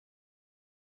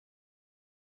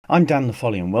I'm Dan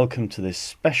Laffoley and welcome to this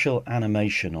special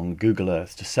animation on Google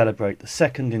Earth to celebrate the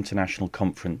second International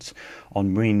Conference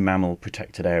on Marine Mammal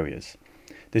Protected Areas.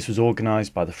 This was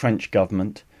organised by the French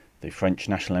government, the French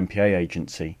National MPA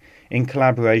agency, in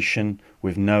collaboration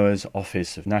with NOAA's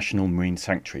Office of National Marine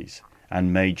Sanctuaries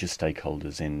and major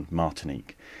stakeholders in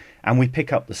Martinique. And we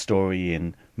pick up the story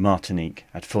in Martinique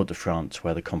at Fort-de-France,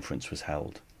 where the conference was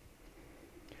held.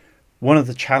 One of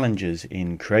the challenges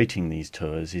in creating these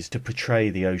tours is to portray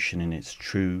the ocean in its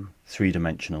true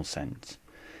three-dimensional sense.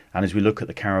 And as we look at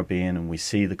the Caribbean and we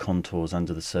see the contours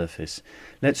under the surface,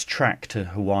 let's track to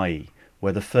Hawaii,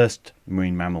 where the first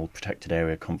Marine Mammal Protected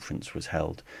Area Conference was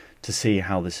held, to see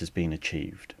how this has been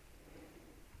achieved.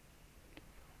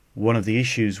 One of the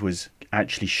issues was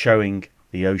actually showing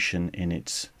the ocean in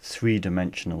its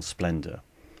three-dimensional splendour.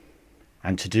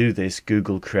 And to do this,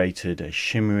 Google created a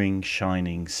shimmering,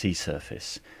 shining sea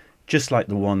surface, just like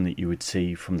the one that you would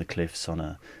see from the cliffs on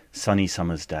a sunny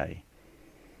summer's day.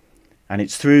 And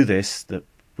it's through this that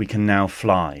we can now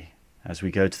fly. As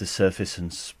we go to the surface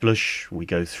and splush, we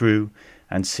go through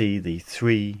and see the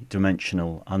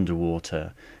three-dimensional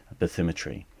underwater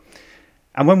bathymetry.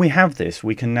 And when we have this,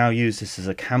 we can now use this as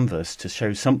a canvas to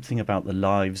show something about the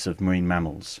lives of marine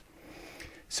mammals.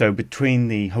 So between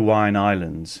the Hawaiian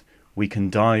Islands, we can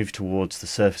dive towards the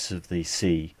surface of the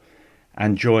sea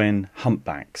and join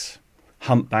humpbacks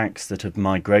that have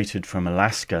migrated from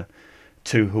Alaska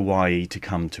to Hawaii to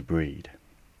come to breed.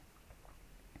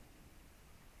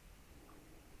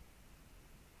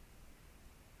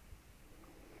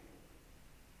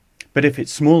 But if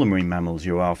it's smaller marine mammals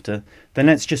you're after, then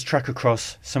let's just track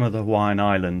across some of the Hawaiian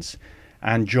Islands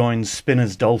and join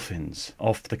spinners dolphins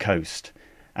off the coast.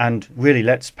 And really,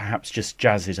 let's perhaps just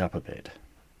jazz it up a bit.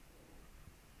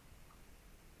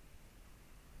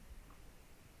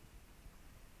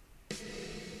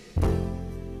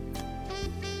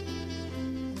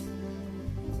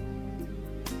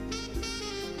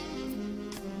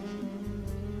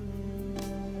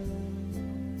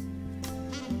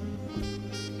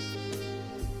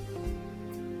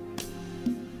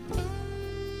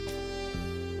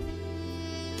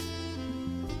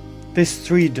 This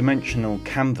three-dimensional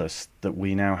canvas that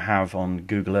we now have on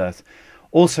Google Earth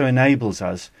also enables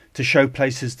us to show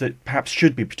places that perhaps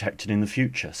should be protected in the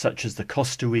future, such as the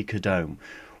Costa Rica Dome,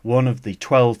 one of the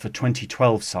 12 for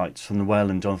 2012 sites from the Whale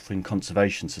and Dolphin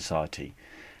Conservation Society,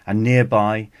 and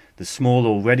nearby the small,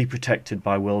 already protected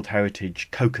by World Heritage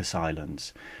Cocos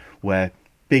Islands, where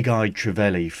big-eyed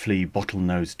trevally flee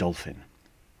bottlenose dolphin.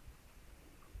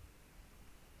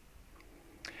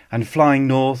 And flying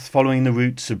north, following the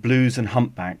routes of blues and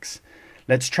humpbacks,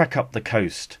 let's track up the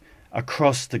coast,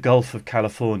 across the Gulf of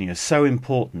California, so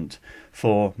important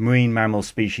for marine mammal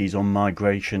species on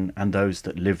migration and those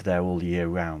that live there all year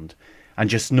round. And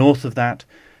just north of that,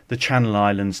 the Channel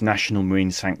Islands National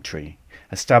Marine Sanctuary,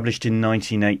 established in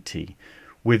 1980,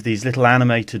 with these little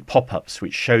animated pop-ups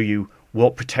which show you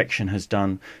what protection has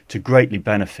done to greatly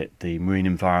benefit the marine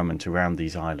environment around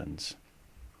these islands.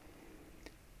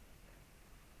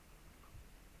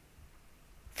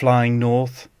 Flying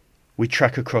north, we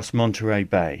track across Monterey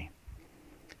Bay.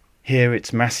 Here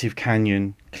its massive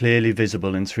canyon clearly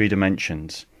visible in three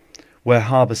dimensions, where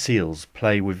harbour seals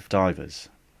play with divers.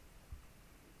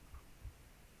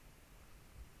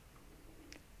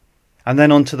 And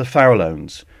then on to the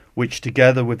Farallones, which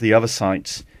together with the other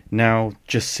sites now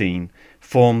just seen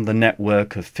form the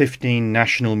network of 15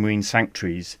 national marine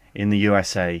sanctuaries in the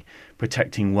USA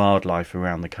protecting wildlife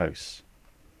around the coast.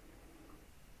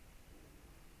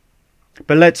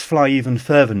 But let's fly even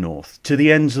further north, to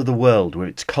the ends of the world with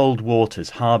its cold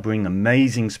waters harbouring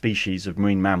amazing species of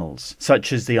marine mammals,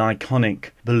 such as the iconic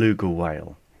beluga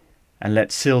whale. And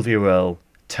let Sylvia Earle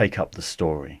take up the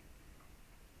story.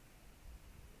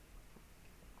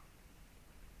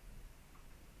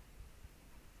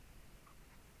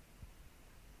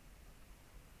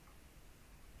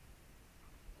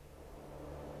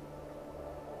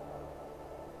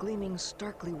 Gleaming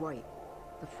starkly white,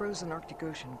 the frozen Arctic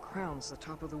Ocean crowns the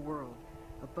top of the world,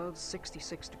 above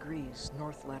 66 degrees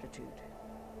north latitude.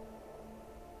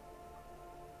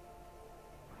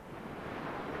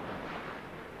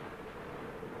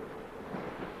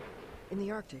 In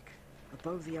the Arctic,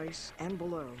 above the ice and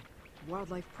below,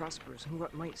 wildlife prospers in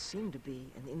what might seem to be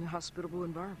an inhospitable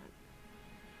environment.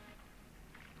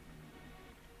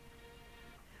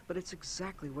 But it's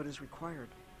exactly what is required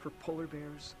for polar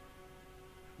bears,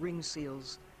 ring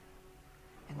seals,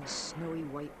 and the snowy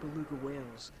white beluga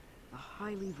whales, the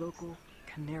highly vocal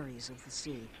canaries of the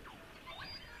sea.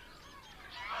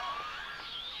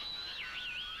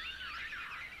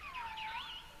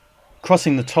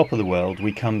 crossing the top of the world,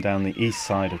 we come down the east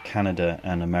side of Canada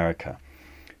and America.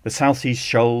 The southeast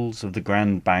shoals of the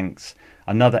Grand Banks,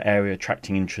 another area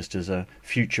attracting interest as a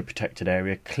future protected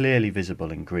area, clearly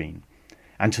visible in green.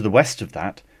 And to the west of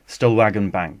that,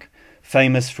 Stellwagen Bank,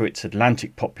 famous for its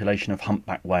Atlantic population of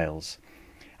humpback whales.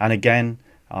 And again,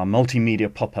 our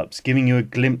multimedia pop-ups giving you a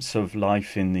glimpse of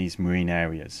life in these marine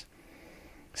areas.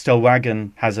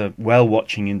 Stellwagen has a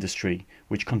whale-watching industry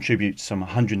which contributes some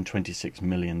 $126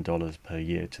 million per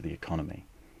year to the economy.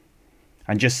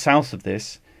 And just south of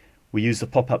this, we use the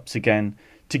pop-ups again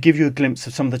to give you a glimpse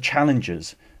of some of the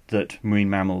challenges that marine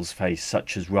mammals face,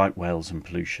 such as right whales and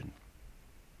pollution.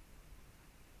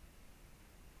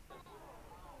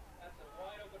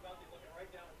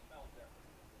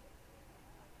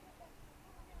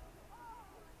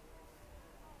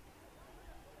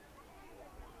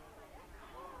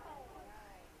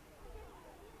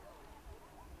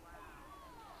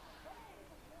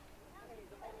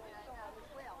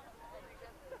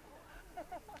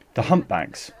 The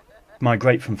humpbacks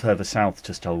migrate from further south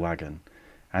to Stellwagen,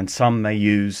 and some may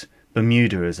use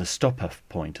Bermuda as a stop-off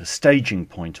point, a staging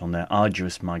point on their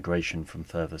arduous migration from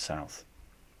further south.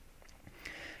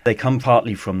 They come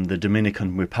partly from the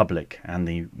Dominican Republic and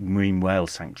the Marine Mammal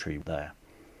Sanctuary there.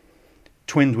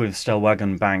 Twinned with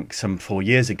Stellwagen Bank some 4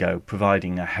 years ago,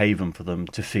 providing a haven for them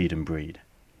to feed and breed.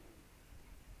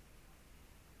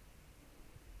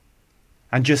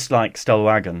 And just like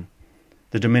Stellwagen,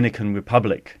 the Dominican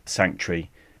Republic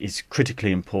Sanctuary is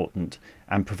critically important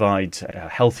and provides a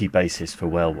healthy basis for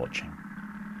whale watching.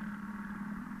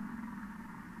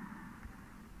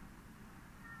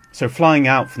 So flying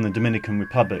out from the Dominican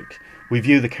Republic, we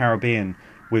view the Caribbean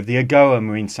with the Agoa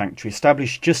Marine Sanctuary,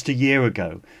 established just a year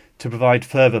ago to provide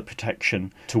further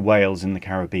protection to whales in the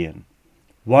Caribbean.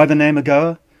 Why the name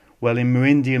Agoa? Well, in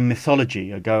Merindian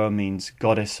mythology, Agoa means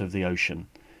goddess of the ocean.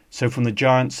 So from the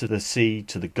giants of the sea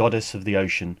to the goddess of the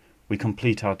ocean, we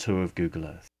complete our tour of Google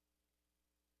Earth.